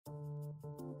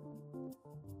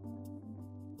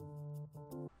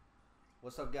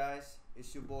What's up, guys?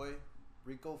 It's your boy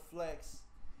Rico Flex,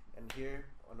 and here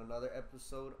on another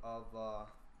episode of what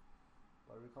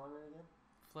are we calling it again?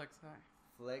 Flex High.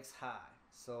 Flex High.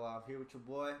 So I'm here with your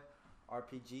boy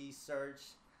RPG Search.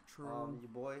 True. Your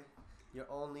boy, your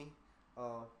only.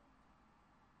 Do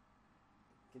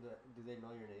they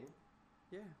know your name?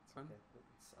 Yeah, it's fun. Okay,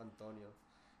 it's Antonio.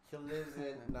 He lives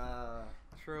in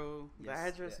True. The Yes,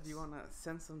 address if yes. you wanna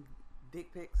send some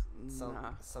dick pics.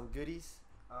 some goodies.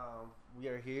 We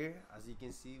are here. As you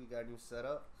can see, we got a new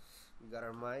setup. We got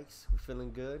our mics. We're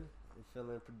feeling good. We're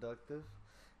feeling productive,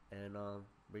 and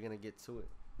we're gonna get to it.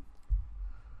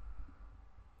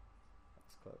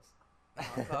 That's close.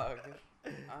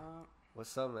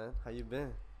 What's up, man? How you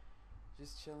been?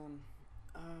 Just chilling.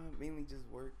 Mainly just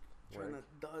work. Trying to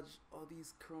dodge all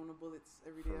these corona bullets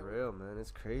every day. For real, man.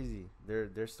 It's crazy.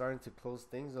 They're starting to close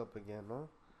things up again, no?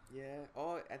 Yeah.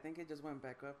 Oh, I think it just went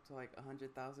back up to like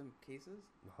 100,000 cases.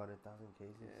 100,000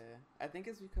 cases. Yeah. I think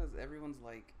it's because everyone's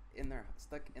like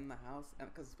stuck in the house, and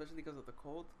especially because of the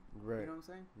cold. Right. You know what I'm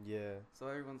saying? Yeah. So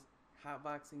everyone's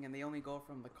hotboxing, and they only go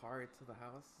from the car to the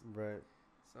house. Right.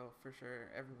 So for sure,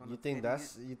 everyone. You think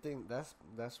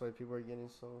that's why people are getting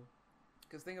so?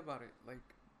 Because think about it, like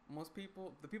most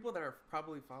people, the people that are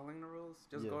probably following the rules,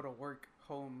 just go to work,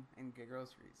 home, and get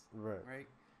groceries. Right. Right.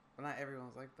 But not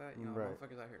everyone's like that. You know, Right.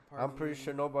 motherfuckers out here partying. I'm pretty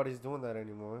sure nobody's doing that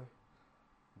anymore.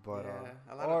 But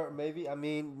maybe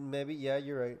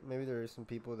you're right. Maybe there is some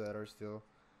people that are still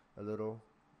a little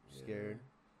scared,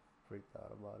 freaked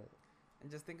out about it.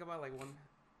 And just think about like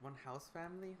one house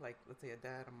family, like let's say a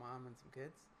dad, a mom, and some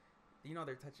kids. You know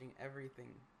they're touching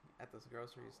everything at this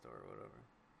grocery store or whatever.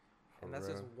 And that's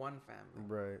just one family.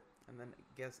 Right. And then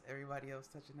guess everybody else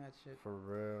touching that shit. For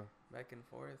real. Back and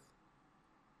forth.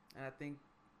 And I think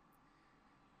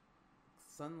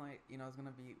sunlight, you know, is going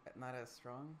to be not as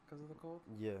strong because of the cold.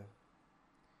 Yeah.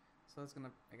 So it's going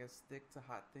to, I guess, stick to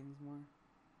hot things more.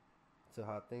 To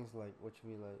hot things? Like, what you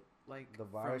mean? Like the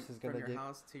virus is going to get... From your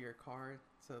house to your car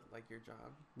to, like, your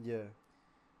job. Yeah.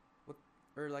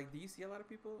 Or, like, do you see a lot of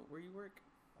people where you work?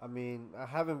 I mean, I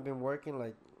haven't been working,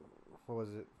 like, what was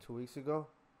it, 2 weeks ago?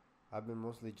 I've been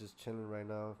mostly just chilling right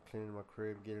now, cleaning my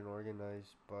crib, getting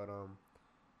organized. But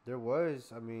there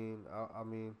was, I mean,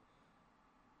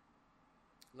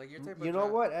 like your type of you know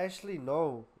job. what? Actually,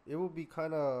 no. It would be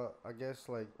kind of, I guess,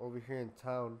 like over here in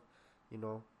town, you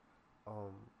know,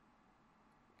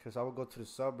 because I would go to the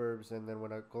suburbs, and then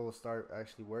when I go start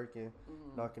actually working,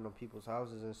 knocking on people's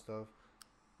houses and stuff,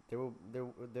 there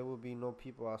will be no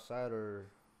people outside, or,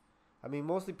 I mean,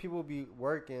 mostly people will be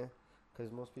working. Because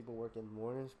most people work in the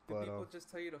mornings. Did people just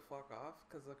tell you to fuck off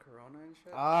because of corona and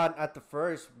shit? At the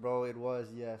first, bro, it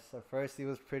was, yes. At first, it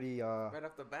was pretty... right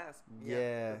off the bat.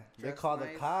 Yeah. They called the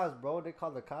cops, bro. They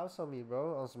called the cops on me,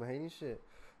 bro, on some hating shit.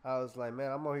 I was like,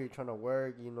 man, I'm over here trying to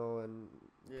work, you know, and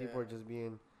people are just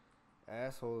being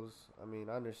assholes. I mean,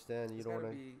 I understand. It's gotta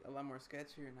be a lot more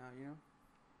sketchier now, you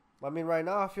know? I mean, right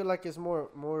now, I feel like it's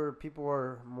more people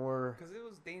are more... Because it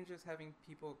was dangerous having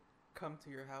people come to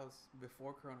your house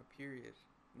before corona, period.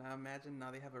 Now imagine now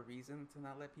they have a reason to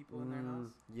not let people in their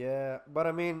house. Yeah, but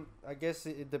I mean, I guess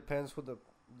it depends who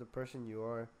the person you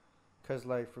are. Because,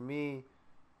 like, for me,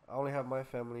 I only have my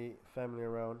family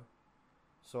around.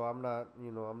 So I'm not, you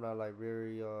know, I'm not, like,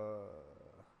 very,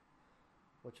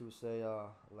 what you would say,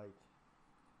 like,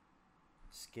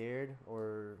 scared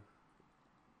or,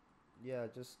 yeah,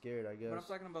 just scared, I guess. But I'm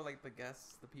talking about, like, the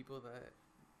guests, the people that,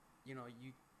 you know,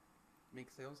 you make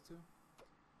sales to.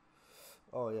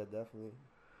 Oh, yeah, definitely.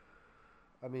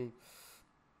 I mean,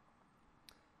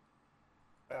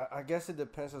 I guess it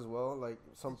depends as well. Like,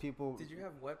 some people... Did you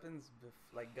have weapons,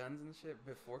 like guns and shit,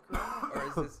 before corona? Or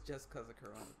is this just because of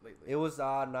corona lately? It was, no,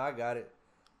 I got it.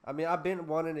 I mean, I've been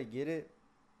wanting to get it.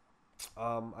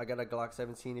 I got a Glock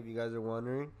 17, if you guys are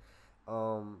wondering.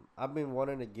 I've been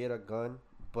wanting to get a gun,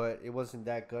 but it wasn't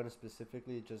that gun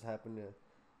specifically. It just happened to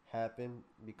happen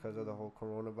because of the whole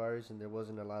coronavirus, and there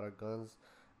wasn't a lot of guns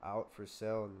out for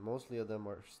sale, and mostly of them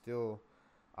are still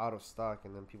out of stock,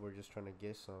 and then people are just trying to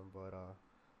get some. But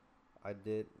I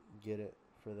did get it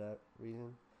for that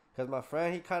reason, because my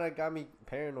friend, he kind of got me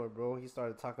paranoid, bro. He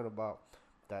started talking about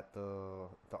that the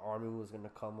army was gonna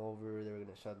come over, they were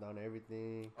gonna shut down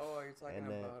everything. Oh, you're talking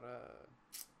about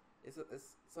it's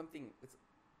something, it's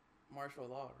martial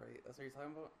law, right? That's what you're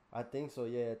talking about? I think so,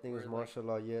 yeah. I think it was martial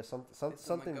law, yeah.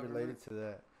 Something related to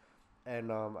that.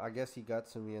 And I guess he got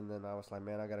to me, and then I was like,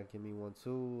 man, I gotta give me one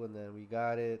too. And then we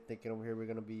got it, thinking over here we're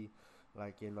gonna be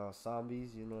like in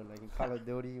zombies, you know, like in Call of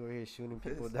Duty, we're here shooting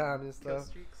people down and stuff.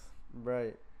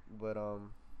 Right. But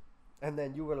and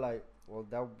then you were like, well,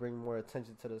 that would bring more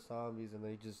attention to the zombies, and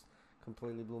then you just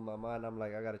completely blew my mind. I'm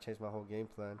like, I gotta change my whole game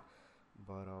plan.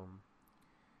 But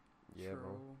yeah, True.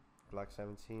 bro. Glock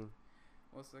 17.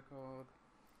 What's it called?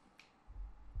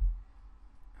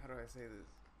 How do I say this?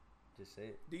 Just say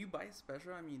it. Do you buy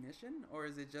special ammunition, or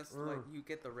is it just like you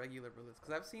get the regular bullets?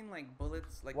 Because I've seen like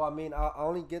bullets like. Well, I mean, I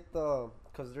only get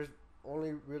because there's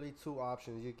only really two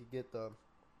options. You could get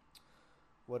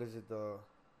what is it, the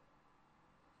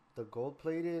gold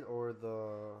plated or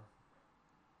the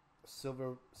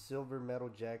silver metal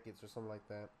jackets or something like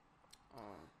that.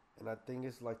 And I think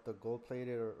it's like the gold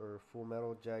plated or full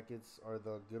metal jackets are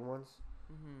the good ones.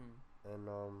 And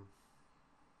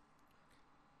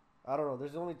I don't know.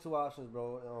 There's only two options,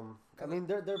 bro. I mean,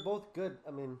 they're both good.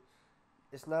 I mean,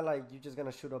 it's not like you're just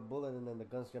gonna shoot a bullet and then the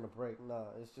gun's gonna break. Nah,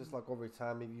 it's just like over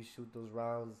time, if you shoot those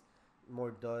rounds,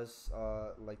 more dust,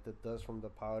 like the dust from the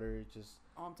powder, it just.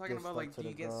 Oh, I'm talking about like, do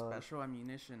you get special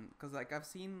ammunition? Because like I've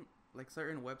seen like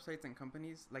certain websites and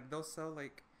companies, like they'll sell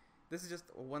like. This is just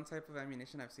one type of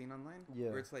ammunition I've seen online. Yeah.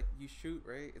 Where it's like you shoot,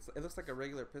 right? It looks like a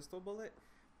regular pistol bullet,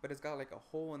 but it's got like a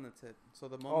hole in the tip. So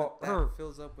the moment that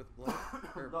fills up with blood.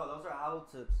 No, those are hollow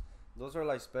tips. Those are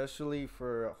like specially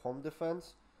for home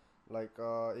defense. Like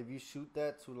if you shoot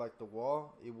that to like the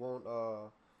wall, it won't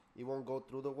go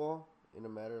through the wall in a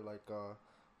matter like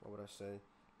what would I say?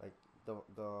 Like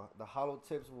the hollow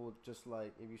tips will just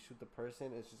like if you shoot the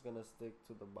person, it's just gonna stick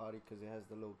to the body because it has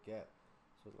the little gap.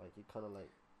 So like it kind of like.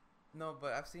 No,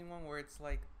 but I've seen one where it's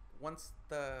like once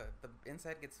the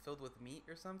inside gets filled with meat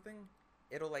or something,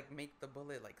 it'll like make the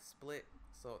bullet like split.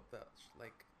 So the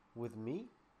like with meat.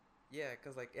 Yeah,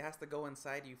 cause like it has to go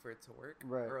inside you for it to work,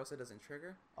 right? Or else it doesn't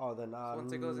trigger. Oh, then so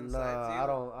once it goes inside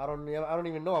too, I don't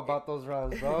even know about those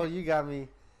rounds, bro. You got me.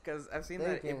 Cause I've seen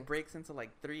that it breaks into like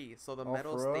 3, so the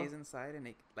metal stays inside, and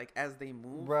it like as they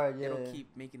move, right? Yeah, it'll keep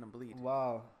making them bleed.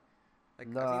 Wow.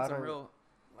 Like I've seen some real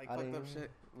like fucked up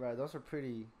shit. Right, those are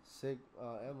pretty sick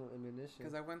ammunition.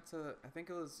 Cause I went to, I think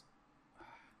it was,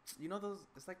 you know those?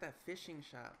 It's like that fishing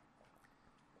shop.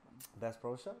 Bass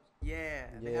Pro Shops? Yeah,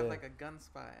 they have like a gun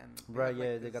spot and right.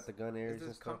 Yeah, they got the gun areas.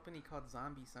 There's this company called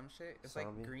Zombie some shit. It's like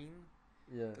green.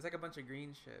 Yeah, it's like a bunch of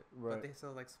green shit. Right. But they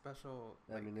sell like special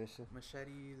ammunition, like,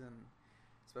 machetes and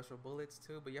special bullets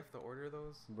too. But you have to order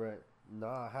those. Right. No,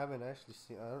 I haven't actually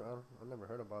seen. I never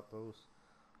heard about those.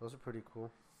 Those are pretty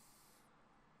cool.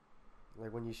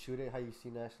 Like when you shoot it, how you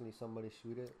seen actually somebody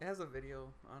shoot it? It has a video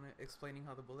on it explaining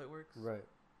how the bullet works. Right.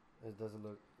 Does it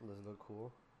look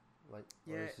cool? Like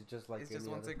yeah, or is it just like it's just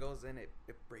once it goes in, it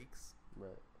breaks.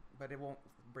 Right. But it won't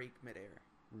break midair.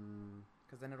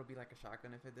 Because then it'll be like a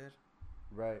shotgun if it did.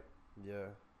 Right.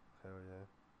 Yeah. Hell yeah.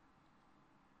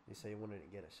 You say you wanted to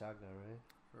get a shotgun, right?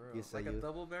 For real. Like a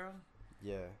double barrel.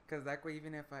 Yeah. Because that way,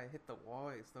 even if I hit the wall,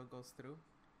 it still goes through.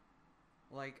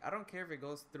 Like, I don't care if it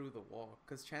goes through the wall.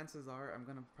 Because chances are I'm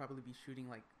going to probably be shooting,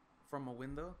 like, from a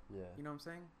window. Yeah. You know what I'm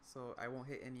saying? So I won't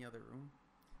hit any other room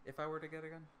if I were to get a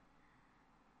gun.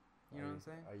 You know what I'm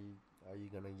saying? Are you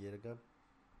going to get a gun?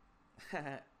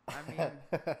 I mean,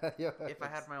 if I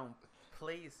had my own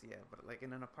place, yeah. But, like,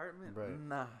 in an apartment, right.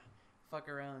 Nah. Fuck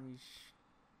around.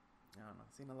 I don't know.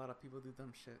 I've seen a lot of people do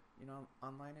dumb shit, you know,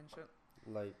 online and shit.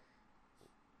 Like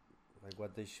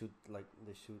what they shoot, like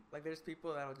there's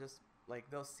people that'll just like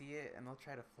they'll see it and they'll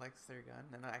try to flex their gun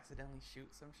and they'll accidentally shoot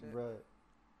some shit. Right.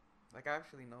 Like I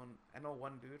know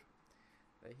one dude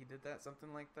that he did that,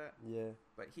 something like that. Yeah.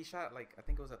 But he shot like I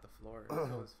think it was at the floor, so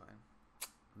it was fine.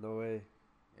 No way.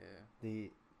 Yeah.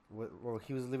 Well,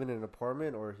 he was living in an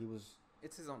apartment or he was.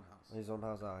 It's his own house. His own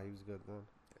house. Ah, he was good then.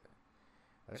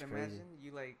 That's crazy. Imagine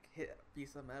you like hit a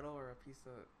piece of metal or a piece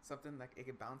of something like it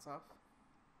could bounce off.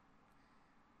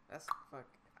 That's fuck.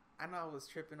 I know I was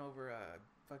tripping over a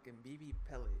fucking BB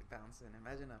pellet bouncing.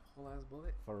 Imagine a whole ass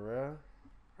bullet. For real?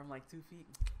 From like 2 feet.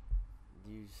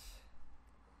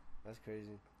 That's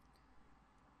crazy.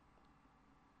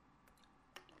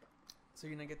 So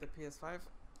you're gonna get the PS5?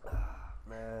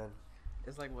 Man.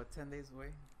 It's like what, 10 days away?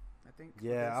 I think.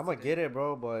 Yeah, I'm gonna get it,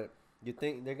 bro. But you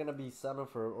think they're gonna be selling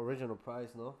for original price,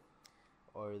 no?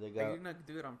 Or they got? Are you gonna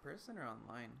do it on person or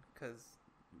online? Cause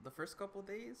the first couple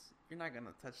days you're not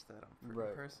gonna touch that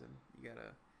on person. You gotta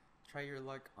try your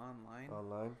luck online.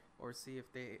 Online. Or see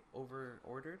if they over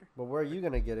ordered. But where are you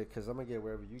gonna get it? Cause I'm gonna get it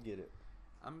wherever you get it.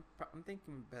 I'm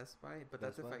thinking Best Buy, but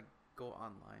that's if I go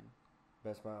online.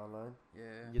 Best Buy online.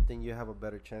 Yeah. You think you have a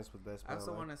better chance with Best Buy? I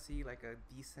also want to see like a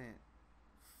decent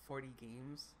 40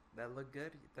 games that look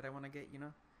good that I want to get, you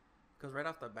know? Because right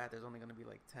off the bat, there's only going to be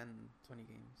like 10, 20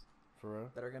 games. For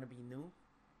real? That are going to be new.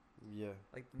 Yeah.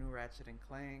 Like the new Ratchet and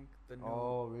Clank. The new.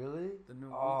 Oh, really? The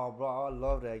new. Oh, bro, I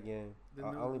love that game. The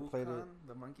new only played it.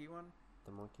 The monkey one.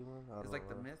 The monkey one? It's like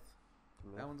the Myth.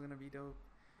 That one's going to be dope.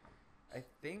 I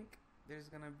think there's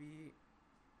gonna be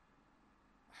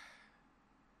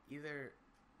either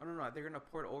I don't know. They're gonna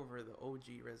port over the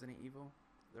OG Resident Evil,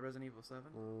 the Resident Evil 7.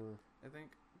 I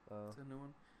think it's a new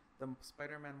one. The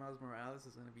Spider-Man Miles Morales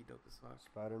is gonna be dope as fuck.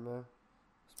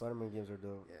 Spider-Man games are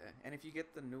dope. Yeah, and if you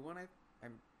get the new one,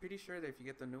 I'm pretty sure that if you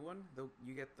get the new one,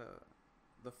 you get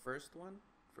the first one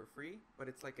for free, but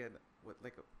it's like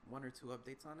one or two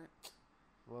updates on it.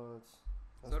 Well,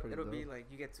 so it'll be like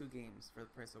you get 2 games for the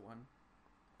price of one.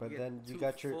 But then you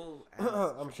got your.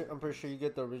 I'm pretty sure you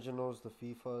get the originals, the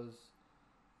FIFAs,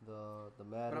 the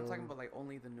Madden. But I'm talking about like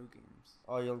only the new games.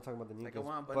 Oh, you're only talking about the new games. games.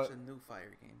 Like I want a bunch of new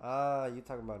Fire games. You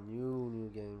talking about new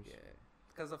games? Yeah,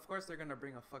 because of course they're gonna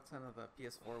bring a fuck ton of the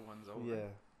PS4 ones over. Yeah.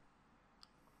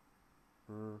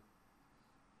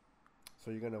 So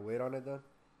you're gonna wait on it then?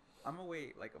 I'm gonna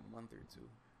wait like a month or 2.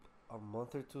 A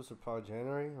month or 2, so probably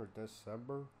January or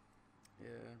December.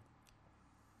 Yeah.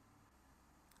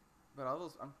 But all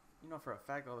those, for a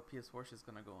fact, all the PS4 shit's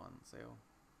gonna go on sale.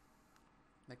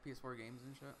 Like PS4 games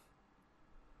and shit.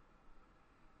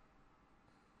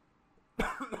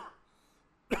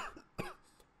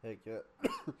 Heck yeah.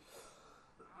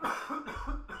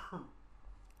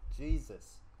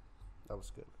 Jesus. That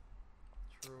was good.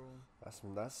 True. That's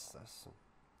some.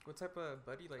 What type of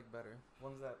buddy like better?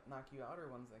 Ones that knock you out or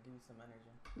ones that give you some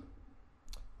energy?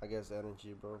 I guess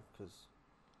energy, bro, because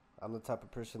I'm the type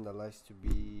of person that likes to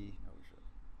be. Oh shit.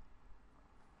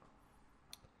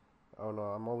 I don't know.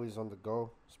 I'm always on the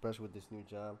go, especially with this new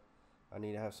job. I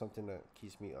need to have something that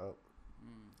keeps me up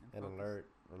and alert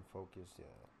and focused.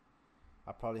 Yeah.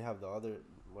 I probably have the other.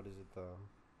 What is it?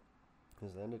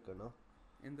 Is the indica, no?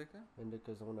 Indica?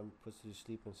 Indica is the one that puts you to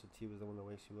sleep, and sativa is the one that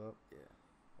wakes you up. Yeah.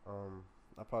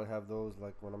 I probably have those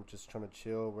like when I'm just trying to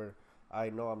chill, where I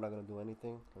know I'm not gonna do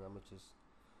anything, and I'm gonna just.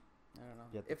 I don't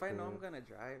know. If I know I'm gonna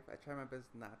drive, I try my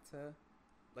best not to,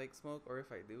 like, smoke, or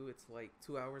if I do, it's like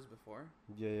 2 hours before.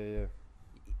 Yeah.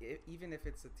 Even if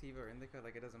it's sativa or indica,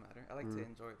 like, it doesn't matter. I like to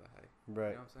enjoy the high.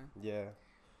 Right. You know what I'm saying? Yeah.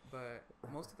 But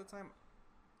most of the time,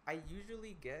 I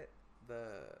usually get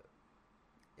the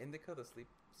indica, the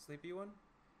sleepy one.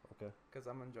 Okay. Because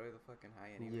I'm enjoy the fucking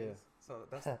high anyways. Yeah. So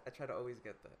that's I try to always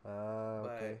get that.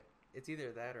 Okay. But it's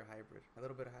either that or hybrid. A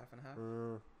little bit of half and half.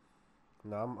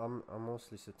 No, I'm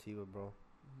mostly sativa, bro.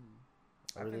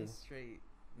 I've been straight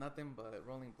nothing but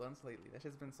rolling blunts lately. That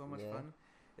shit's been so much fun.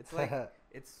 It's like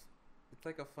it's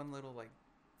like a fun little like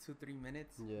 2-3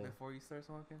 minutes before you start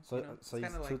smoking. So so you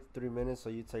 2-3 minutes. So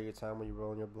you take your time when you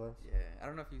rolling your blunts. Yeah, I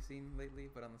don't know if you've seen lately,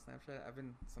 but on the Snapchat, I've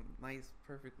been some nice,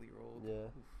 perfectly rolled. Yeah.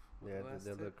 Yeah,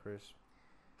 they look crisp.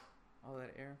 All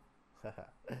that air.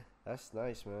 That's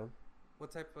nice, man.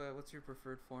 What's your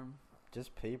preferred form?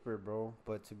 Just paper, bro.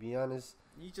 But to be honest,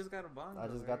 you just got a bong. I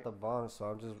just got the bong, so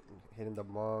I'm just hitting the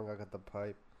bong. I got the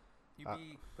pipe. You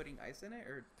be putting ice in it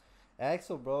or?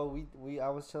 Axel, bro, I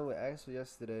was chilling with Axel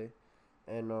yesterday,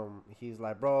 and he's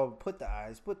like, bro, put the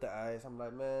ice. I'm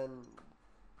like, man,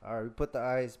 all right, we put the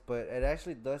ice, but it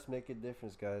actually does make a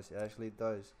difference, guys. It actually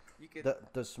does. You could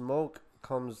the smoke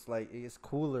comes like it's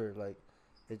cooler, like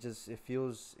it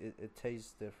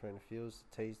tastes different.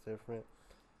 Tastes different,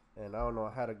 and I don't know.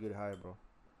 I had a good high, bro.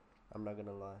 I'm not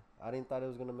gonna lie. I didn't thought it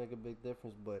was gonna make a big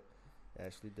difference, but it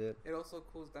actually did. It also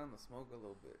cools down the smoke a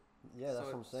little bit. Yeah, that's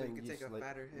what I'm saying. So you can take a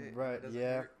fatter hit. Right,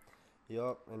 yeah.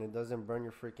 Yup, and it doesn't burn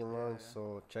your freaking lungs. Yeah.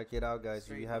 So check it out, guys.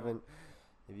 If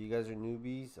you guys are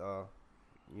newbies,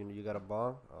 you got a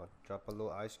bong, drop a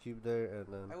little ice cube there, and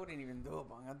then I wouldn't even do a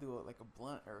bong. I'd do it like a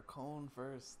blunt or a cone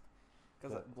first,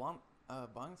 because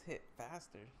bongs hit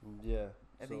faster. Yeah.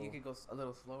 I think you could go a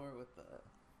little slower with the.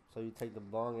 So you take the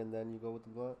bong and then you go with the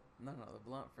blunt? No, the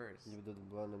blunt first. You do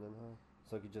the blunt and then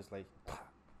so you just like.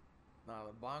 No,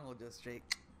 the bong will just straight.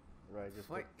 Right, just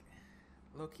like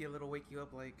low key, a little wake you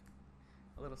up, like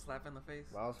a little slap in the face.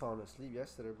 I was falling asleep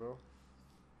yesterday, bro.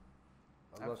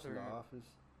 I was in the office.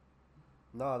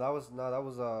 No, that was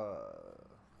I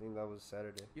think that was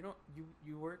Saturday.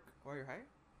 You work while you're high?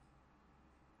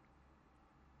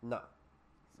 No.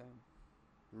 Same.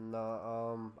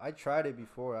 No, I tried it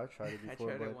before. I tried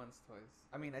it once, twice.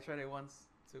 I mean, I tried it once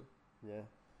too. Yeah.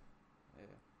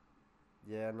 Yeah.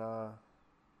 Yeah, nah.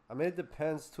 I mean, it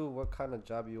depends too what kind of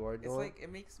job you are doing. It's like it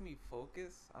makes me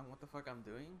focus on what the fuck I'm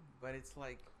doing, but it's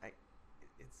like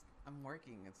I'm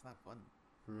working. It's not fun.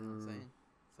 You know what I'm saying?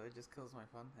 So it just kills my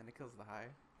fun and it kills the high.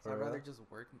 So I'd rather just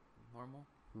work normal.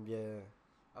 Yeah.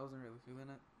 I wasn't really feeling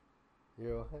it.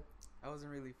 You're what? I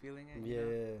wasn't really feeling it. Yeah.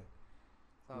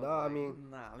 You know? So I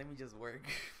mean, let me just work.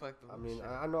 Fuck the shit.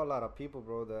 I know a lot of people,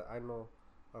 bro. That I know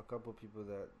a couple people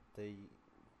that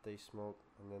they smoke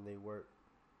and then they work,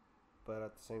 but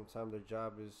at the same time, their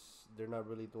job is they're not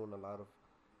really doing a lot of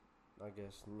I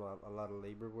guess, not a lot of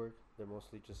labor work. They're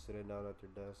mostly just sitting down at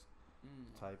their desk,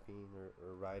 typing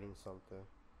or writing something.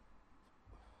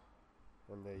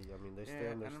 And they stay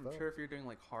Yeah, on their and I'm stuff. sure if you're doing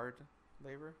like hard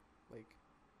labor, like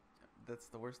that's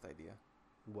the worst idea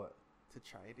What? to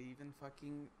try to even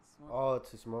fucking smoke. Oh,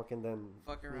 to smoke and then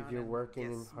Fuck around if you're and working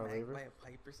get in hard smacked labor. by a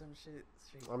pipe or some shit.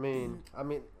 Straight I mean,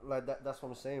 like that's what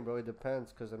I'm saying, bro. It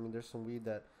depends, cause I mean, there's some weed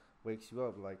that wakes you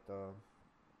up, like the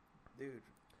dude.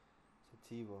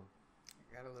 sativa.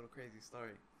 I got a little crazy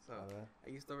story. So Alright. I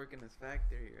used to work in this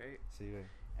factory, right? See,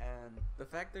 And the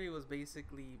factory was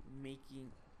basically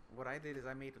making. What I did is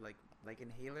I made like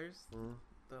inhalers,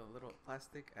 the little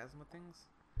plastic asthma things.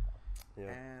 yeah.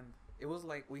 And it was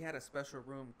like we had a special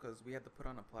room because we had to put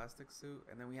on a plastic suit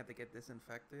and then we had to get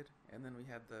disinfected and then we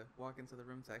had to walk into the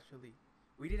room to actually.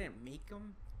 We didn't make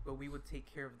them, but we would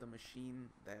take care of the machine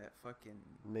that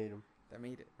Made them. that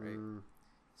made it, right?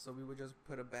 So we would just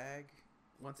put a bag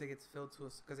once it gets filled to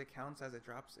us because it counts as it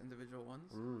drops individual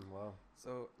ones. Wow.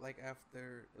 So like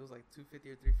after it was like 250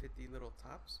 or 350 little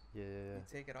tops. Yeah. You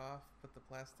take it off, put the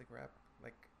plastic wrap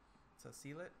like to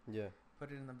seal it. Yeah.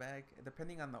 Put it in the bag.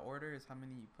 Depending on the order is how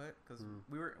many you put because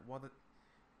we were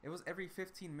it was every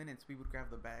 15 minutes we would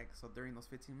grab the bag. So during those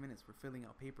 15 minutes we're filling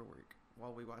out paperwork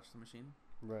while we watch the machine.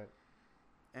 Right.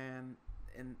 And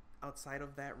outside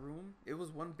of that room, it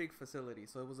was one big facility.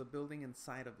 So it was a building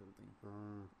inside a building.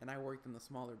 And I worked in the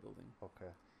smaller building.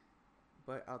 Okay.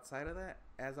 But outside of that,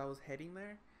 as I was heading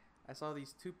there, I saw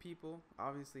these two people.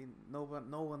 Obviously, no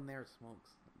one there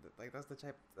smokes. Like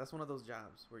that's one of those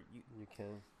jobs where you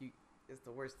can. It's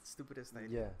the worst, stupidest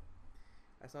idea. Yeah.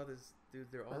 I saw this dude.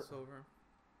 They're all sober.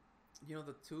 You know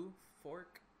the two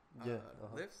fork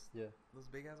lifts? Yeah. Those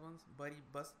big ass ones. Buddy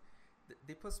bust.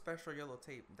 They put special yellow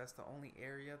tape. That's the only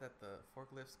area that the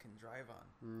forklifts can drive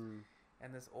on.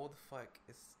 And this old fuck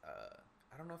is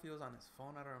I don't know if he was on his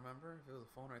phone. I don't remember if it was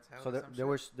a phone or a tablet.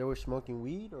 So they were smoking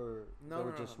weed or no, they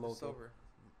were no, just no, smoking? they're sober.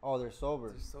 Oh, they're sober.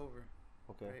 They're sober.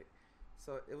 Okay. Right.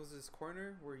 So it was this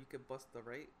corner where you could bust the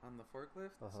right on the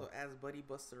forklift. So as Buddy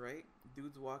busts the right,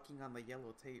 dude's walking on the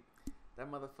yellow tape.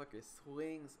 That motherfucker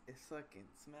swings. It fucking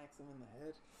smacks him in the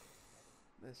head.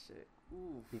 That shit.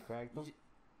 Ooh. He cracked him?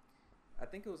 I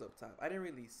think it was up top. I didn't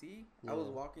really see. Yeah. I was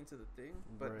walking to the thing,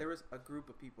 but there was a group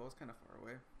of people. I was kind of far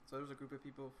away. So there was a group of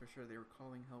people for sure. They were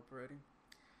calling help already.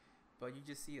 But you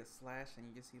just see a slash and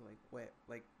you just see like wet.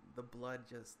 Like the blood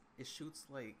just, it shoots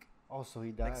like. Oh, so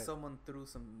he died. Like someone threw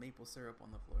some maple syrup on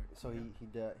the floor. So he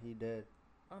dead.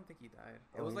 I don't think he died.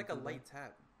 It was like a light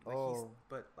tap. Like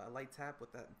but a light tap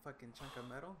with that fucking chunk of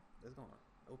metal is going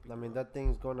to open. I mean, that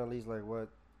thing's going at least like what,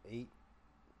 8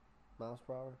 miles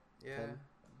per hour? Yeah, 10?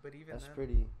 but even that's then,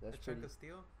 pretty. That's a pretty. chunk of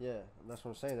steel. Yeah, that's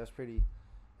what I'm saying. That's pretty,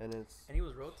 and it's. And he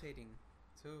was rotating,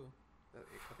 too.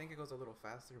 I think it goes a little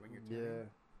faster when you're turning. Yeah.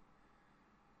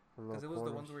 Because it was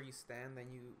the ones where you stand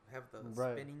and you have the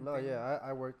spinning No, thing. yeah,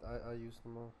 I worked. I used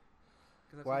them all.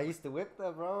 Well, I used to whip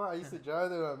them, bro. I used to drive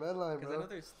them at Medline, bro. Because I know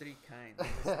there's 3 kinds.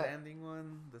 The standing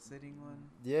one, the sitting one.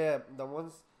 Yeah, the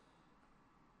ones...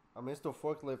 I mean, it's the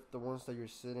forklift, the ones that you're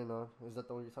sitting on. Is that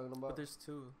the one you're talking about? But there's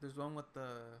 2. There's one with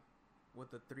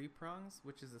the 3 prongs,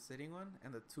 which is the sitting one,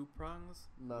 and the 2 prongs.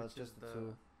 No, it's just the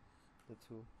 2. The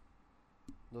 2.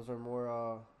 Those are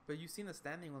more... But you've seen the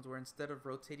standing ones where instead of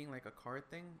rotating like a car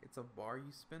thing, it's a bar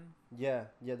you spin? Yeah,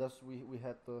 that's... We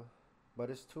had the... But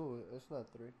it's 2. It's not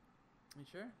 3. You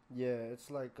sure? Yeah,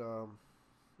 it's like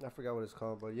I forgot what it's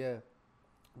called, but yeah,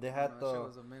 they had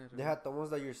had the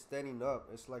ones that you're standing up.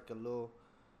 It's like a little,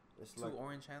 it's 2 like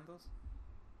orange handles.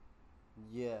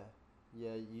 Yeah.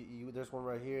 You there's one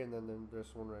right here, and then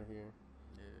there's one right here.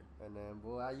 Yeah. And then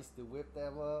boy, I used to whip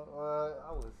them up.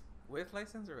 I was with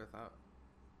license or without.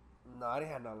 No, I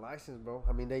didn't have no license, bro.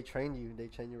 I mean, they train you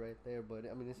right there, but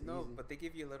I mean, it's easy. No, but they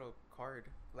give you a little card.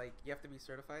 Like, you have to be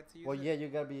certified to use it. Well, yeah, you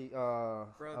gotta be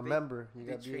a member.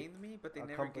 They trained me, but they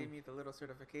never gave me the little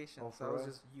certification, so I was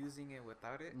just using it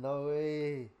without it. No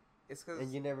way. It's cause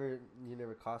and you never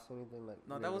cost anything like.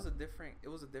 No, that was a different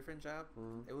job.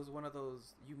 It was one of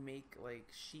those you make like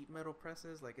sheet metal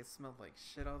presses. Like it smelled like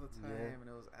shit all the time, and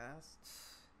it was ass.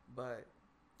 But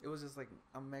it was just like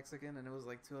I'm Mexican, and it was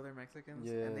like 2 other Mexicans,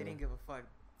 and they didn't give a fuck.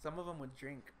 Some of them would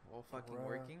drink while fucking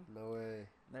working. No way.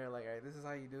 And they're like, all right, this is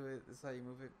how you do it. This is how you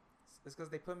move it. It's because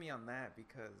they put me on that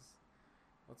because,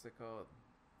 what's it called?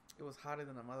 It was hotter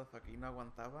than a motherfucker. You know,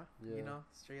 aguantaba? Yeah. You know,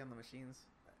 straight on the machines.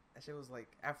 That shit was like,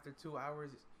 after 2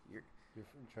 hours, you're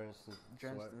drenched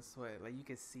in sweat. Like, you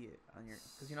could see it on your,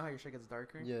 because you know how your shit gets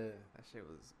darker? Yeah. That shit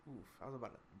was, oof. I was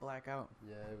about to black out.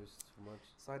 Yeah, it was too much.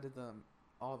 So I did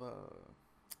all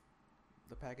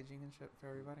the packaging and shit for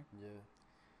everybody. Yeah.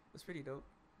 It was pretty dope.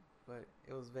 but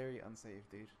it was very unsafe,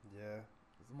 dude. Yeah.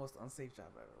 It's the most unsafe job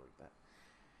I've ever worked at.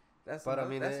 That's But I another,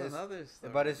 mean, that's it's another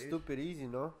story, but it's dude. stupid easy,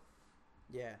 no?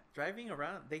 Yeah, driving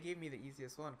around, they gave me the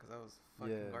easiest one because I was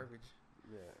fucking Yeah. garbage.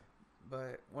 Yeah.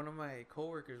 But one of my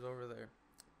coworkers over there,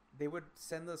 they would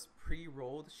send us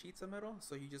pre-rolled sheets of metal,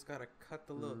 so you just gotta cut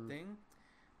the little thing.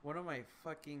 One of my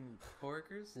fucking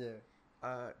coworkers,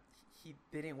 Yeah. he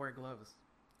didn't wear gloves,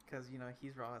 cause you know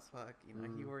he's raw as fuck. You know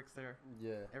he works there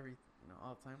Yeah.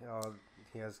 all the time. Oh,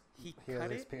 he has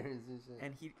cut it, experience and shit.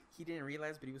 and he didn't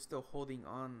realize, but he was still holding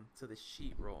on to the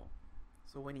sheet roll.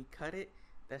 So when he cut it,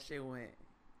 that shit went.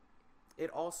 It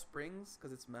all springs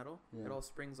because it's metal. Yeah. It all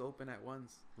springs open at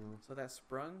once. So that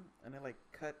sprung and it like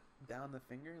cut down the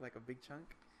finger like a big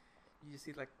chunk. You just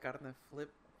see like carne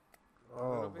flip.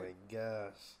 Oh my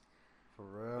gosh, for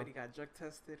real. But he got drug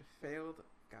tested, failed,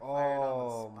 got fired on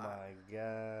the spot. Oh my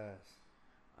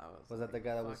gosh. Was that like, the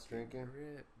guy that was fucking drinking?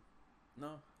 rip.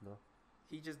 No. No.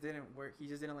 He just didn't work. He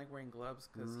just didn't like wearing gloves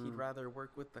because he'd rather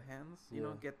work with the hands. You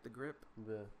know, get the grip.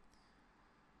 Yeah.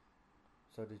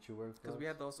 So did you wear gloves? Because we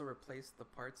had to also replace the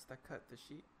parts that cut the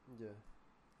sheet. Yeah.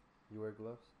 You wear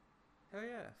gloves? Hell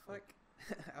yeah. Fuck.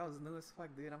 I was new as fuck,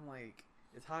 dude. I'm like,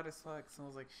 it's hot as fuck.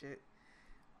 Smells like shit.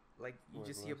 Like, you Wear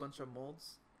just see a gloves. bunch of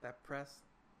molds that press.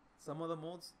 Some of the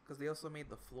molds, because they also made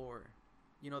the floor.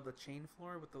 You know, the chain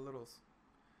floor with the little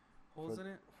holes in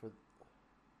it? For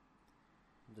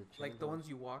the Like the ones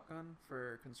you walk on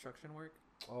for construction work.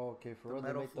 Oh, okay. For The real, they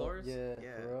metal make floors. Yeah,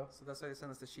 for real. So that's why they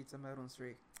send us the sheets of metal and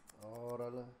straight.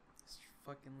 Órale.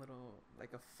 Fucking little,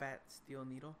 like a fat steel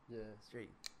needle. Yeah. Straight.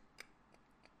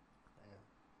 Damn.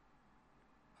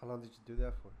 How long did you do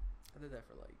that for? I did that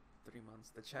for like 3 months.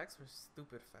 The checks were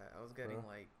stupid fat. I was getting Huh?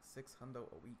 like $600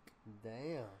 a week.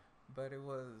 Damn. But it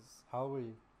was, How old were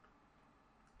you?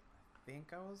 I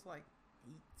think I was like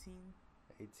 18.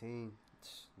 18.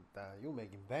 Damn, you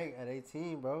making bank at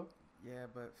 18, bro. Yeah,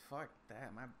 but fuck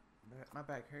that. My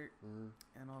back hurt.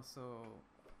 And also,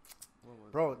 what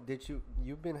was Bro,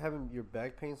 you've been having your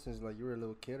back pain since like you were a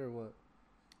little kid or what?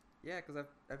 Yeah, because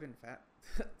I've been fat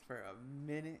for a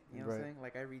minute. You know what I'm saying?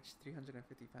 Like I reached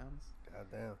 350 pounds. God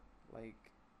damn. Like,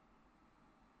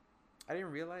 I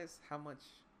didn't realize how much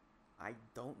I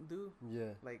don't do.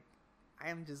 Yeah. Like, I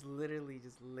am just literally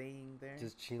just laying there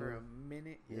Just for chilling. a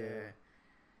minute. Yeah.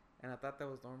 And I thought that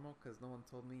was normal because no one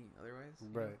told me otherwise. you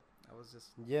Right. know? I was just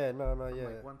Yeah, no, from yeah.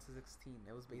 like 1 to 16.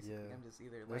 It was basically I'm just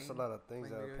either There's a laying. lot of things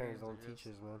playing that video parents games or don't teach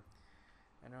just- us, man.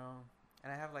 I know.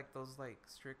 And I have like those like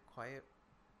strict, quiet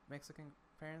Mexican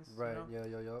parents. Right, You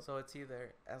know? yeah. So it's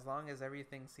either as long as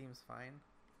everything seems fine,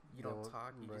 you They don't won't-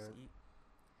 talk, you just right. eat.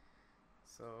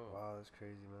 So Wow, that's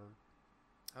crazy, man.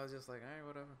 I was just like, all right,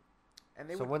 whatever. And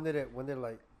they So would when did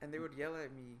like and they would yell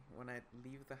at me when I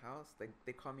leave the house.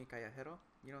 They call me callejero.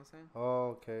 You know what I'm saying?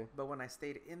 oh, okay. But when I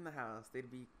stayed in the house, they'd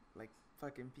be like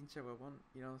fucking pinche huevón.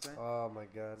 You know what I'm saying? Oh my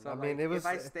god. So I like, mean, it was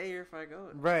if I stay or if I go.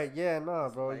 right. Yeah, no,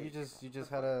 It's bro. like, you just what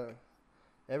the had a.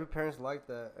 Every parent's like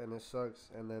that, and it sucks.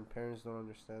 And then parents don't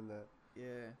understand that.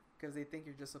 Yeah, because they think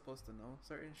you're just supposed to know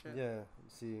certain shit. Yeah.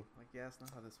 See. Like, yeah, that's not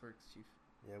how this works, chief.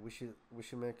 Yeah, we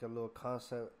should make a little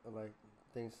concept like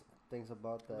things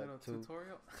about A that little to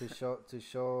tutorial. to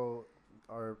show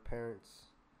our parents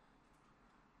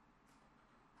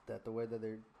that the way that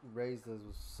they raised us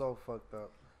was so fucked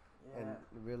up. And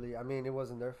really, I mean, it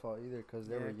wasn't their fault either because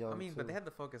they were young. I mean, too. but they had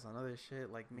to focus on other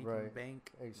shit like making Right.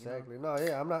 bank. Exactly. No,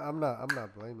 yeah, I'm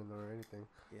not blaming them or anything.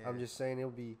 Yeah. I'm just saying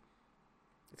it'll be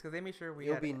It's because they made sure we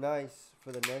it'll had. be nice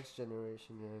for the next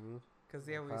generation. You know what I mean? Because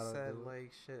they of always how to said do it.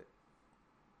 like shit.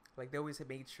 Like they always had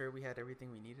made sure we had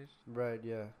everything we needed. Right.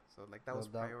 Yeah. So like that No was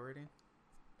doubt. priority.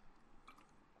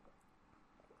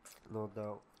 No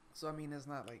doubt. So I mean, it's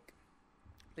not like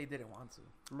they didn't want to.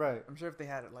 Right. I'm sure if they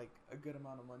had like a good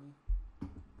amount of money,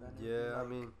 then it would be, Yeah. I like,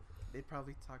 mean. they'd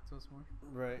probably talk to us more.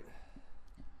 Right.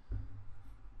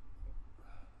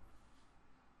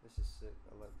 This is sick.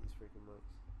 I like these freaking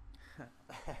mics.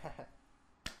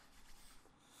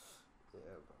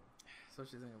 Yeah, bro. So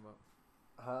what you thinking about?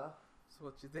 Huh? So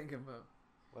what you thinking about?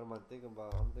 What am I thinking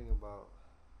about? I'm thinking about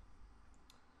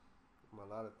a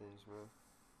lot of things, man.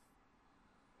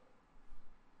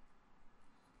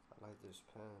 I like this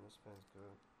pen. This pen's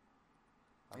good.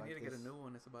 I like need to get a this. new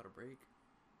one. It's about to break.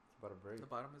 It's about to break. The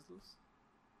bottom is loose.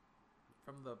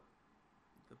 From the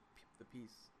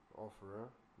piece. Oh, for real?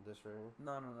 This right here?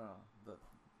 No. The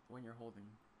when you're holding.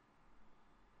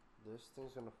 This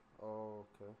thing's gonna. Oh,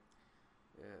 okay.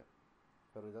 Yeah.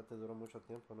 Pero ya te duró mucho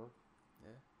tiempo, ¿no?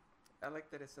 Yeah. I like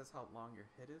that it says how long your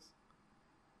head is.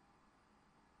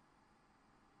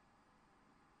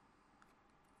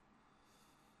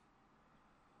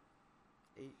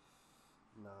 Eight.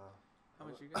 Nah. How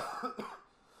much you got?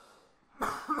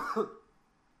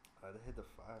 I hit the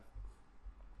 5.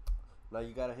 Now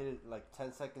you gotta hit it like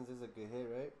 10 seconds is a good hit,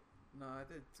 right? No, I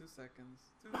did 2 seconds.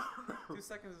 2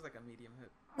 seconds is like a medium hit.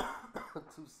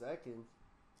 2 seconds.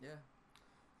 Yeah. I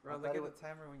Bro, thought look it at was- the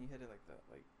timer when you hit it like that.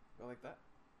 Like, go like that.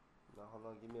 No, hold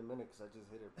on, give me a minute, cause I just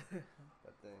hit it.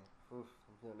 That thing. Oof,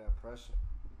 I'm feeling that pressure.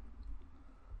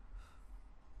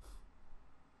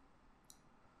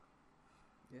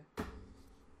 Yeah.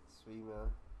 Sweet, man.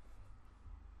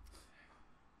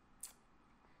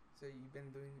 So you've been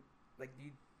doing, like, do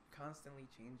you constantly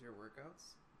change your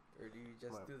workouts? Or do you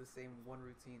just My- do the same one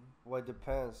routine? Well, it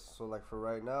depends. So, like for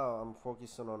right now, I'm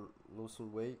focusing on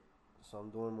losing weight. So I'm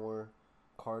doing more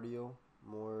cardio,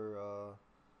 more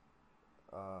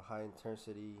high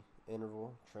intensity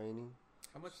interval training.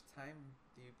 How much time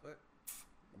do you put?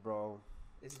 Bro,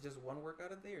 Is it just one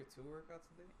workout a day or 2 workouts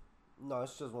a day? no,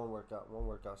 it's just one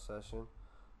workout session.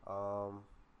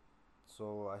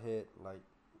 So I hit like,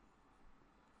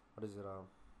 what is it?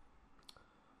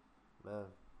 Man,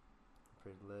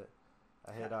 pretty lit.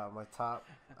 I hit my top.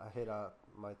 I hit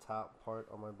my top part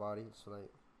of my body. So like,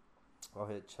 I'll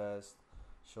hit chest,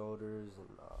 shoulders, and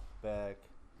back,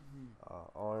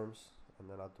 arms, and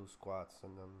then I'll do squats,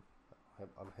 and then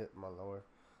I'm hitting my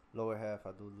lower half.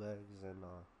 I do legs and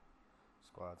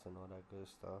squats and all that good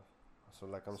stuff. So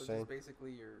like I'm so saying, just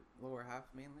basically your lower half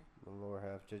mainly? the lower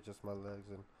half, just my legs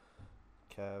and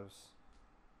calves,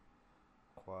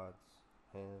 quads,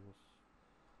 hands,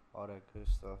 all that good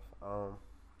stuff.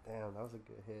 Damn, that was a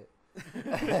good hit.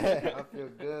 I feel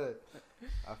good.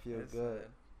 I feel Yes, good. man.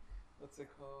 What's it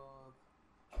called?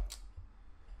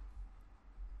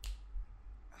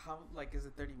 How, like, is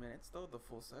it 30 minutes though, the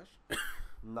full sesh?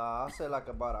 Nah, I'll say like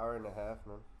about an hour and a half,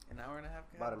 man. An hour and a half?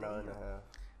 About an hour and a Goddamn. half.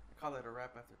 I call it a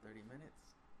wrap after 30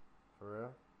 minutes. For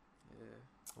real? Yeah.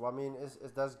 Well, I mean, it's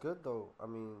that's good though. I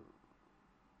mean,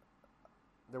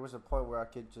 there was a point where I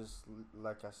could just,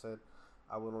 like I said,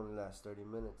 I would only last 30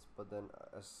 minutes. But then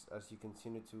as you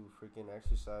continue to freaking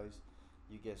exercise,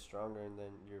 you get stronger, and then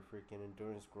your freaking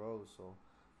endurance grows. So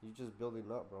you're just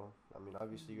building up, bro. I mean,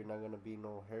 obviously you're not gonna be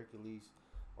no Hercules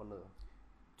on the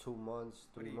 2 months,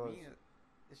 What 3 do you months. mean?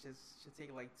 It should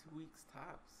take like 2 weeks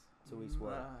tops. 2 weeks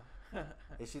what? Nah.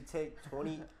 It should take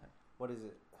 20. What is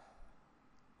it?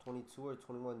 22 or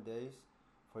 21 days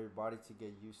for your body to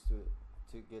get used to it,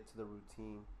 to get to the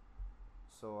routine.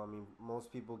 So I mean,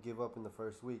 most people give up in the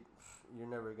first week. You're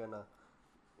never gonna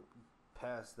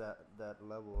pass that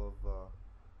level of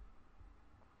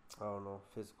I don't know,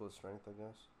 physical strength, I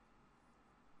guess.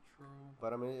 True.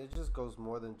 But I mean, it just goes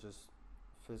more than just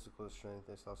physical strength.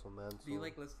 It's also mental. Do you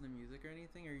like listen to music or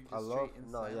anything, or you just I love straight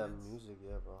in no, yeah, silence? music,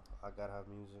 yeah, bro. I gotta have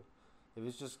music. If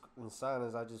it's just in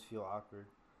silence, I just feel awkward.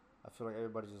 I feel like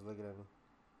everybody's just looking at me.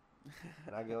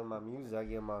 And I get on my music, I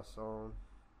get my song.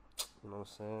 You know what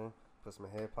I'm saying? Put some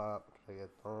hip hop,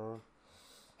 reggaeton.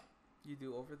 You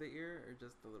do over the ear or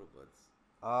just the little buds?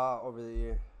 Over the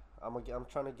year, I'm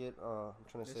trying to get. I'm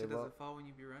trying to That shit save doesn't up. fall when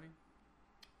you be running.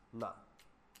 Nah.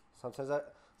 Sometimes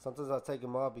I take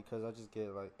them off because I just get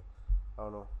like, I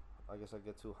don't know. I guess I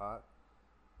get too hot,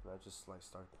 and I just like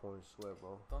start pouring sweat,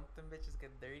 bro. Don't them bitches get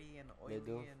dirty and oily? They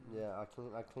do. And Yeah, I clean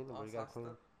them, all bro. You gotta sauced clean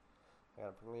up? them. I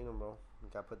gotta clean them, bro. You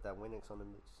gotta put that Windex on them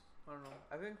bitch. I don't know.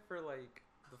 I think for like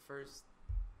the first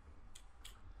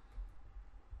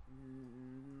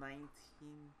 19,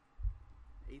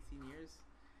 18 years,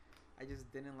 I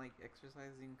just didn't like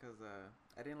exercising because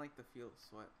I didn't like the feel of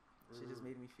sweat. Shit just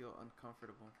made me feel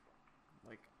uncomfortable.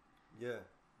 Like, Yeah,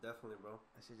 definitely, bro.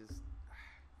 I should just.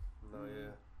 No, Mm.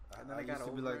 yeah. And then I used got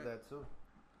to be over like it. that too.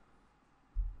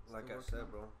 Like Still I working said, on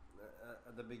it. bro.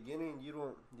 At the beginning, you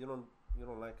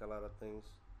don't like a lot of things,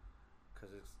 cause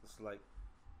it's like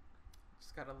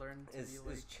Just gotta learn to it's be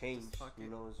like. it's change. Just fuck You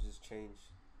it. know, it's just change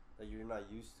that you're not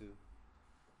used to,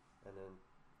 and then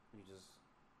you just.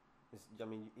 I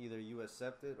mean, either you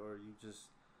accept it or you just.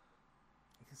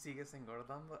 Sigues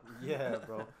engordando. Yeah,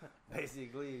 bro.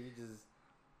 Basically, you just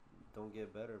don't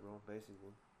get better, bro.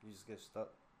 Basically, you just get stuck.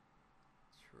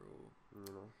 True.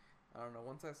 You know. I don't know.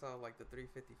 Once I saw like the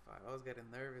 355, I was getting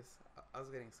nervous. I was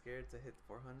getting scared to hit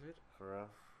 400. For real.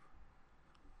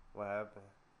 What happened?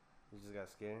 You just got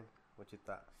scared? What you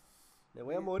thought? Me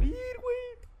voy a morir,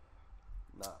 güey.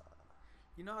 Nah.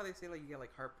 You know how they say like you get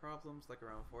like heart problems like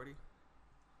around 40? You know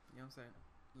what I'm saying?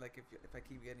 Like if I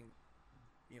keep getting,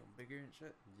 bigger and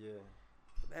shit. Yeah.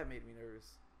 That made me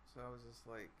nervous. So I was just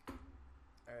like,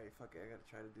 all right, fuck it. I gotta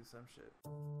try to do some shit.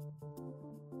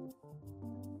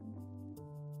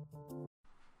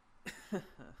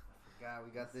 God,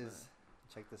 we got this.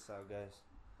 Check this out, guys.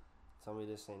 Tell me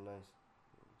this ain't nice.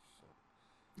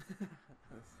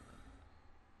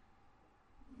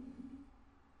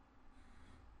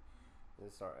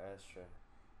 It's our ashtray.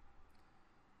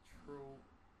 True.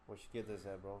 Where'd you get this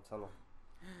at, bro? Tell them.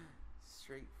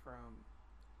 Straight from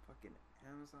fucking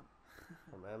Amazon.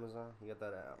 From Amazon? You got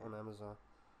that on Amazon?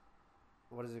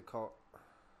 What is it called?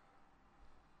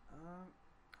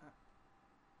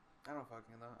 I don't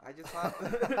fucking know. I just thought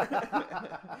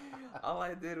all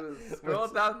I did was scroll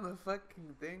down the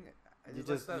fucking thing. You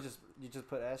just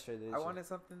put ashtray. I wanted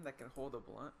something that can hold a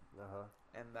blunt.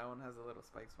 And that one has a little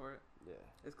spikes for it. Yeah.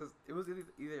 It's because it was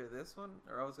either this one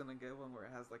or I was gonna get one where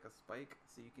it has like a spike,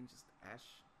 so you can just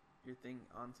ash your thing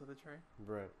onto the tray.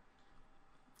 Right.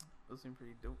 Those seem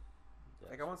pretty dope. Yeah,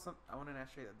 like I want an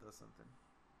ashtray that does something.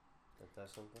 That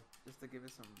does something. Just to give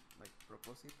it some like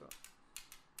propósito.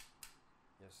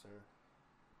 Yes, sir.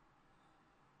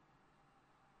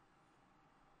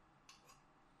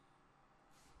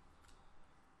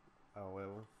 Ah,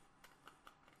 huevo.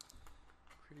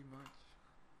 Pretty much.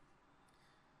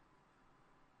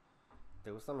 ¿Te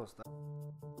gustan los tacos?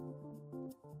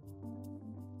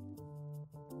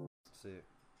 Sí.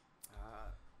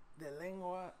 De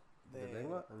lengua. ¿De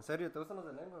lengua? ¿En serio? ¿Te gustan los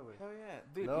de lengua, güey? Hell yeah.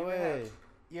 Dude, no way.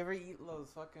 You ever eat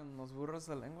los burros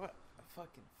de lengua?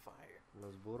 Fucking fire.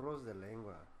 Los burros de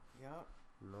lengua. Yup.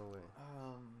 No way.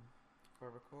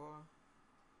 Barbacoa.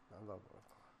 I love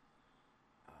barbacoa.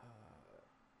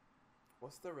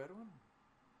 What's the red one?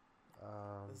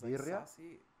 It's birria. Like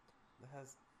saucy. That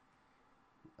has.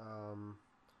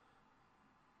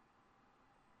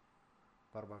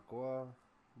 Barbacoa,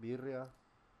 birria.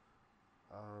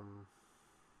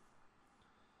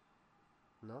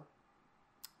 No.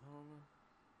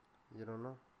 You don't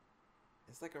know?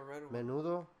 It's like a red one.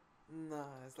 Menudo.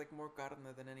 Nah, it's like more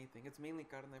carne than anything. It's mainly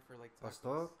carne for like tacos.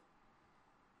 Pastor.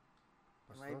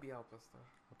 It might be al pastor.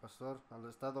 El pastor.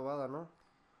 Está adobada, ¿no?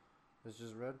 It's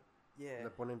just red. Yeah. ¿Le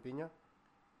ponen piña?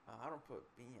 I don't put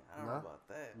piña. I don't know about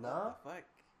that. No? What the fuck?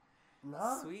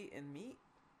 No. Sweet and meat?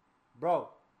 Bro,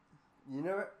 you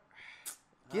never...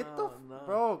 Get no.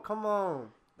 Bro, come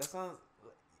on. That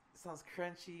sounds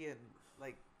crunchy and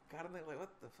like carne. Like what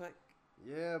the fuck?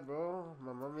 Yeah, bro.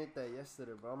 My mom made that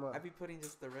yesterday, bro. I be putting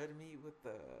just the red meat with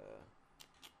the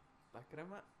la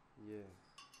crema. Yeah.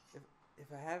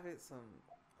 If I have it, some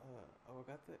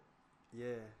aguacate.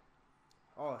 Yeah.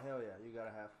 Oh hell yeah! You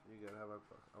gotta have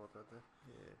aguacate.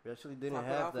 Yeah. We actually didn't Top it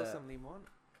have off that. with some limon.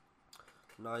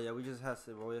 No, yeah, we just had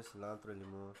cebolla, cilantro,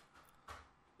 limon.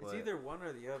 It's either one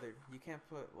or the other. You can't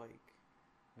put like.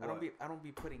 What? I don't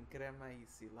be putting crema y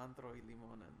cilantro y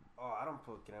limon and. Oh, I don't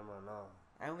put crema, no.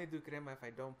 I only do crema if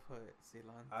I don't put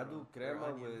cilantro. I do or crema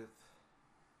onion. with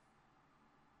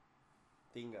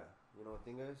tinga. You know what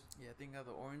tinga is? Yeah, I think of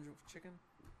the orange chicken.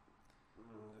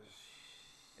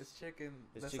 It's chicken.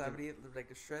 It's That's chicken. like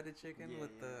a shredded chicken Yeah,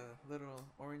 with the little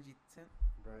orangey tint.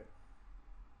 Right.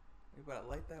 We gotta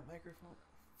light that microphone.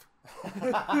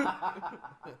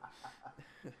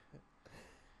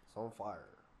 It's on fire.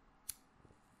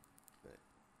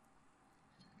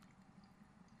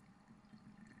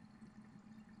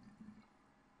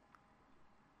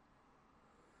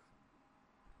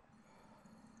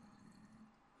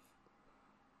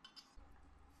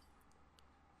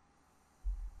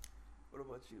 What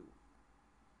about you?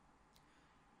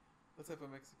 What type of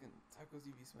Mexican tacos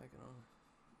you be smacking on?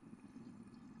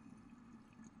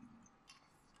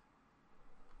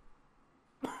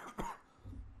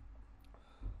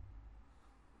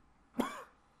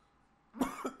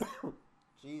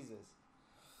 Jesus.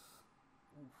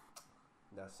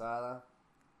 De asada,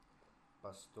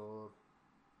 pastor,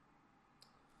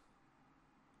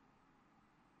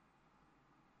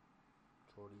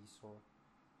 chorizo.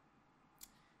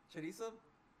 Chorizo,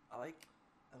 I like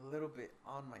a little bit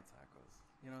on my tacos.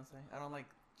 You know what I'm saying? I don't like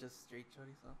just straight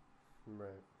chorizo.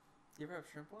 Right. You ever have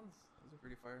shrimp ones? Those are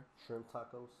pretty fire. Shrimp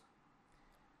tacos?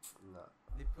 Nah.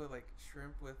 They put like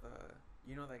shrimp with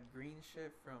you know that green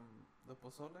shit from the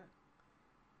pozole?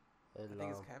 I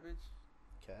think it's cabbage.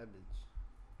 Cabbage.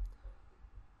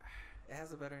 It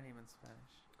has a better name in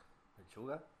Spanish.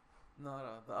 Lechuga? No,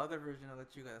 the other version of the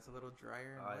chuga that's a little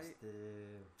drier and white.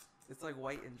 It's like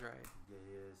white and dry.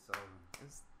 Yeah,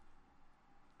 It's,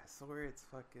 I swear it's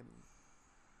fucking.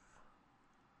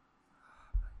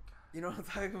 You know what I'm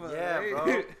talking about? Yeah, right?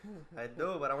 bro. I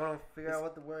do, but I want to figure out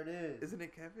what the word is. Isn't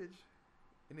it cabbage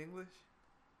in English?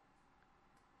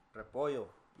 Repollo.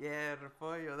 Yeah,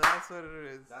 repollo. That's what it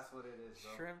is. That's what it is,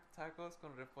 bro. Shrimp tacos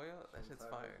con repollo. That shit's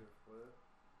fire.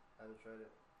 I haven't tried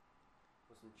it.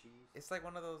 With some cheese. It's like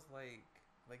one of those like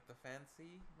the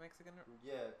fancy Mexican.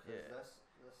 Yeah, cause Yeah. that's.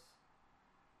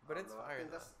 But I it's don't know. I fire.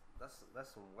 think Though.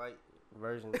 that's some white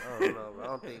version. I don't know. Bro. I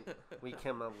don't think we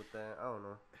came up with that. I don't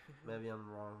know. Maybe I'm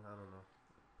wrong. I don't know.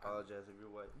 Apologize if you're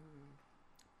white.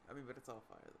 I mean, but it's all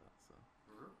fire though. So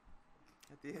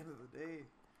at the end of the day,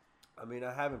 I mean,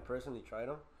 I haven't personally tried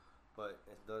them, but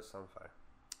it does sound fire.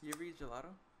 you ever eat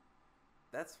gelato?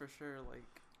 That's for sure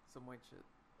like some white shit.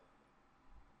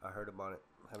 I heard about it.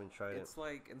 Haven't tried It's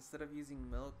like instead of using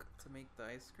milk to make the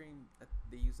ice cream,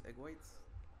 they use egg whites.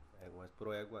 it. Egg whites,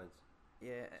 puro egg whites.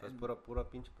 Yeah, So it's pura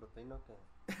pinche proteína.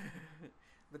 Okay.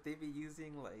 but they be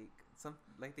using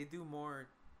like they do more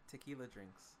tequila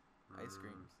drinks, ice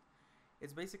creams.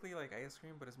 It's basically like ice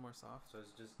cream, but it's more soft. So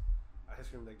it's just ice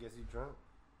cream that gets you drunk.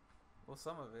 Well,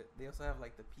 some of it. They also have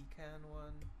like the pecan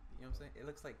one. You know what I'm saying? It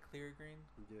looks like clear green.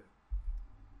 Yeah.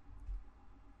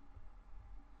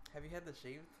 Have you had the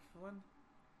shaved one?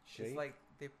 Shake? It's like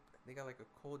they got like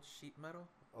a cold sheet metal.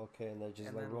 Okay, and they're just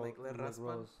And like then, roll, like, le like raspan.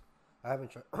 rolls. I haven't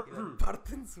tried. Y le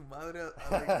parten su madre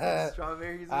a, like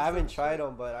strawberries. Or I haven't some tried shit.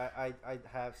 them, but I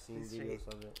have seen It's videos shake.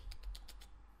 of it.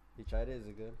 You tried it? Is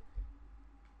it good?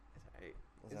 It's alright.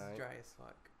 It's It's alright. dry as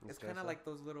fuck. It's It's dry kind as of fuck? like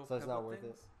those little So it's not pebble worth it?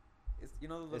 things. It's you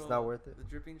know the little. It's not worth it? The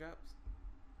dripping drops.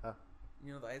 Huh?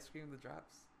 You know the ice cream, the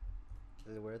drops.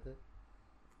 Is it worth it?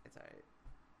 It's alright.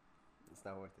 It's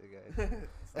not worth it, guys.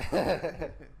 It's not worth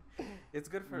it. It's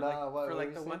good for Nah, what for were like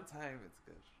you the saying? one time. It's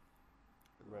good.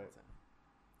 For the one Right. time.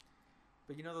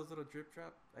 But you know those little drip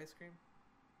drop ice cream?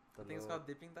 The I think it's little called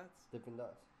Dipping Dots. Dippin'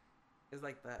 Dots. It's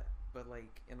like that, but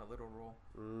like in a little roll.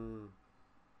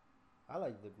 I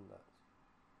like Dippin' Dots.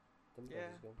 Dippin' Dots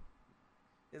Yeah. is good.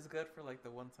 It's good for like the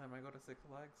one time I go to Six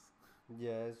Flags.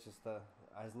 Yeah, it's just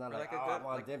it's not Or like, like a oh, good- I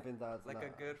want like- Dippin' Dots. Like nah.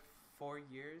 a good 4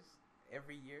 years,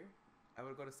 every year, I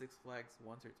would go to Six Flags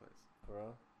once or twice.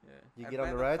 Bro. Yeah. You I'd get on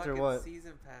buy the rides or fucking what?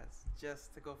 Season pass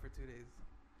just to go for 2 days.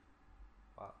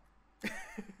 Wow.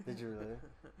 Did you really?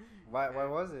 Why Yeah.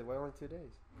 was it? Why only 2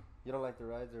 days? You don't like the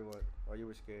rides or what? Or you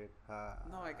were scared?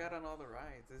 No, I got on all the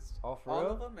rides. It's Oh, for all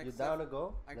real? of them You except down to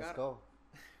go? I Let's got- go.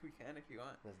 we can if you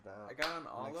want. Let's down. I got on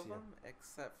all Next of year. them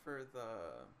except for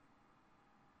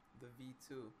the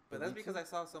V2. But The that's V2? because I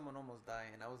saw someone almost die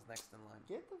and I was next in line.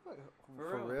 Get the fuck. For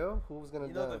For real? real? Who was gonna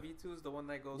You know die? the V2 is the one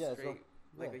that goes Yeah, it's straight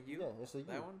like yeah, a U? Yeah, it's a U.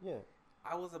 That one? Yeah.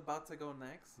 I was about to go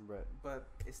next, Right. but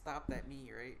it stopped at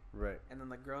me, right? Right. And then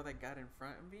the girl that got in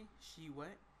front of me, she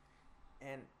went,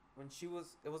 and when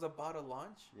it was about to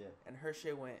launch, Yeah. and her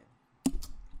shit went.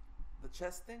 The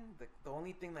chest thing, the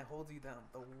only thing that holds you down,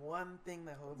 the one thing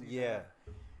that holds you Yeah.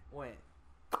 down, went.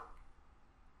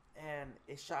 And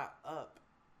it shot up.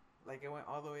 Like it went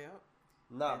all the way up.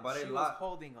 Nah, and but she it was locked.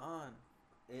 holding on.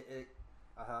 It.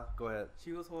 Go ahead.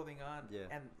 She was holding on. Yeah.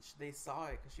 And they saw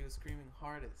it because she was screaming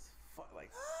hard as fuck.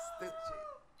 Like,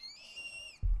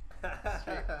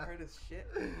 straight hard as shit.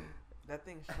 That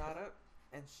thing shot up.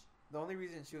 And the only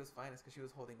reason she was fine is because she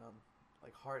was holding on.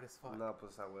 Like, hard as fuck. No,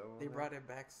 pues a huevo. They man. brought it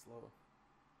back slow.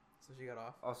 So she got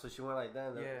off. Oh, so she went like that.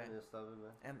 And Yeah. And stuff,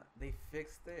 man. And they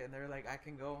fixed it. And they're like, I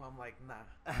can go. I'm like, nah.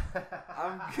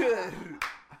 I'm good.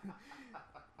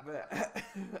 But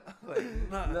I'm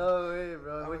like, nah. No way,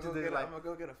 bro. I'm What you gonna, did? Like, I'm gonna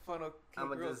go get a funnel cake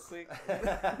I'ma real just- quick. did,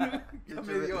 I'm you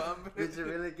really, medio hambre. did you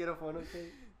really get a funnel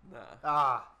cake? Nah.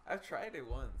 Ah. I've tried it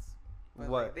once. But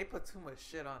What? Like, they put too much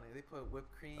shit on it. They put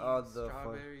whipped cream, Oh, the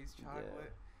strawberries, yeah.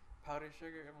 chocolate, powdered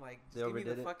sugar. I'm like, just They give me the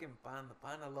overdid it? fucking pan. The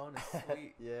pan alone is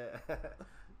sweet. Yeah.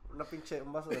 Una pinche,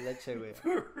 un vaso de leche, güey.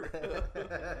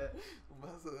 Un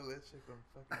vaso de leche con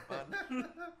fucking pan.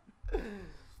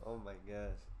 Oh my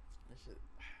gosh. That shit.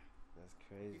 That's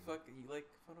crazy. You like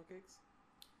funnel cakes?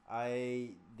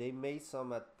 They made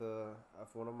some at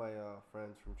one of my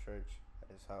friends from church at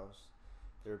his house.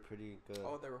 They were pretty good.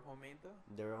 Oh, they were homemade though?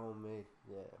 They were homemade.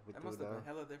 Yeah. We That threw must have down. been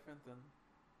hella different than.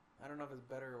 I don't know if it's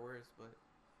better or worse, but.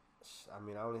 I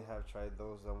mean, I only have tried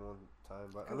those at one time,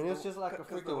 but I 'Cause mean, it's the- just like a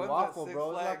 'cause the freaking ones at waffle, Six bro.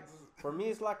 It's like, Flags- for me,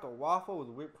 it's like a waffle with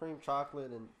whipped cream, chocolate,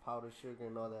 and powdered sugar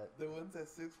and all that. The ones at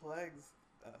Six Flags,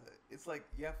 it's like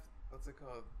you have what's it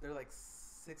called? They're like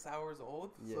 6 hours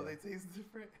old, Yeah. so they taste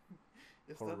different.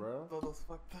 For real? Todos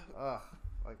fucked up. Ugh,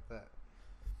 like that.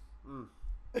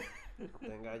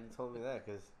 Thank God you told me that,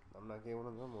 because I'm not getting one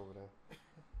of them over there.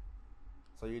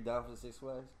 So you're down for Six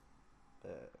Flags?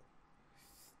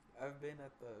 I've been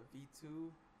at the V2.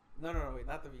 No, wait,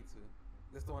 not the V2.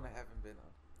 This is the one I haven't been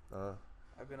on.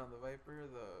 I've been on the Viper.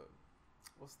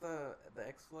 What's the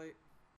X Flight